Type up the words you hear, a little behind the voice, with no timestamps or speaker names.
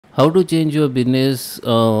How to change your business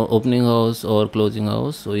opening hours or closing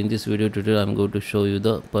hours. So in this video tutorial I'm going to show you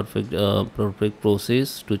the perfect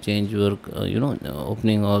process to change your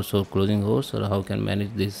opening hours or closing hours, or how can manage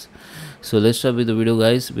this. So let's start with the video,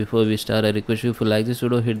 guys. Before we start, I request you, if you like this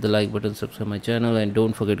video, hit the like button, subscribe my channel, and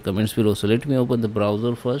don't forget comments below. So let me open the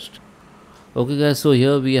browser first. Okay guys, so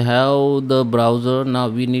here we have the browser. Now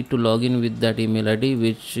we need to log in with that email ID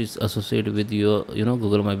which is associated with your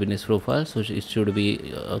Google My Business profile. So it should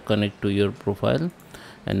be connect to your profile,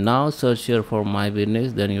 and now search here for My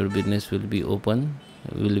Business. Then your business will be open,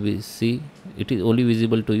 will be see. It is only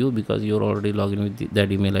visible to you because you're already logged in with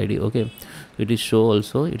that email ID. Okay, it is show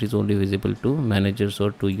also, it is only visible to managers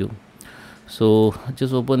or to you. So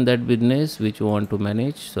just open that business which you want to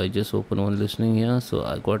manage. So I just open one listening here. So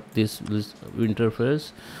I got this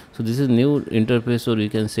interface. So this is new interface, or you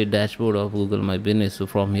can say dashboard of Google My Business. So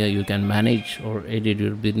from here you can manage or edit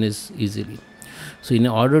your business easily. So in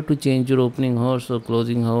order to change your opening hours or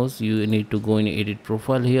closing hours, you need to go in edit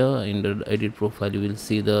profile. Here in the edit profile you will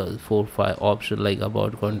see the 4-5 option like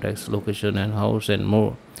about, contacts, location, and house, and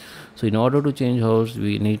more. So in order to change hours,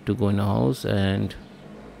 we need to go in a house and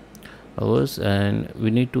hours, and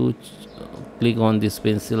we need to click on this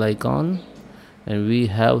pencil icon, and we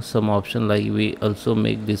have some option like we also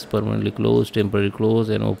make this permanently closed, temporary close,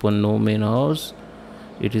 and open no main hours.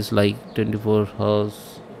 It is like 24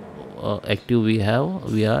 hours active we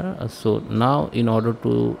are. So now in order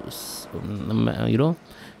to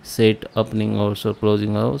set opening hours or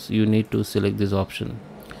closing hours, you need to select this option.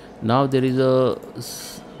 Now there is a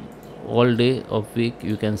all day of week,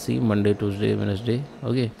 you can see Monday, Tuesday, Wednesday.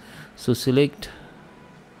 Okay, so select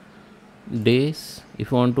days.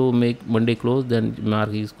 If you want to make Monday close, then mark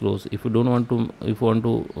is close. If you don't want to,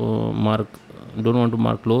 don't want to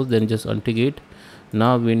mark close, then just untick it.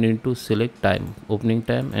 Now we need to select time, opening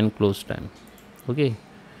time and close time. Okay,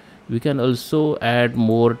 we can also add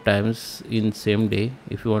more times in same day.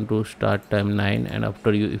 If you want to start time 9, and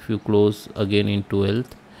after you, if you close again in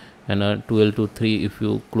 12th, and 12 to 3 if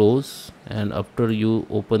you close, and after you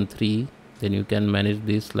open 3, then you can manage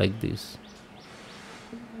this like this.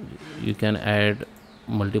 You can add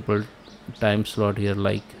multiple time slot here,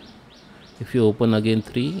 like if you open again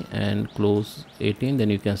 3 and close 18, then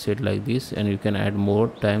you can set like this, and you can add more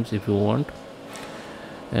times if you want.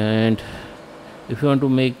 And if you want to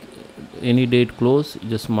make any date close,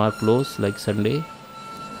 just mark close like Sunday.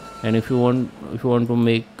 And if you want to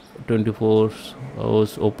make 24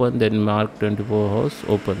 hours open, then mark 24 hours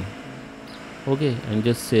open. Okay, and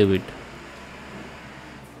just save it.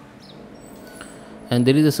 And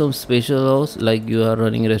there is some special house, like you are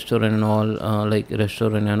running restaurant and all, like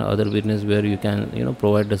restaurant and other business where you can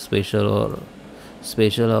provide the special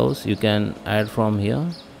house, you can add from here.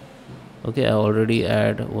 Okay, I already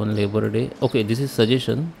add one Labor Day. Okay, this is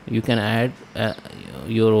suggestion, you can add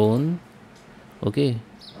your own. Okay,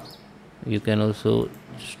 you can also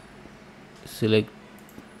select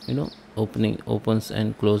opens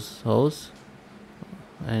and close house,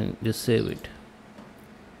 and just save it.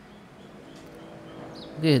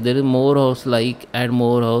 Okay, there is more house, like add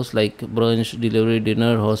more house like brunch, delivery,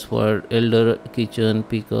 dinner, house for elder, kitchen,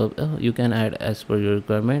 pickup. You can add as per your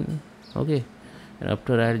requirement. Okay, and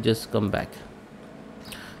after add, just come back.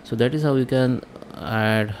 So that is how you can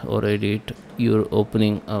add or edit your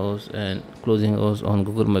opening hours and closing hours on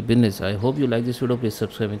Google My Business. I hope you like this video. Please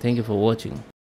subscribe and thank you for watching.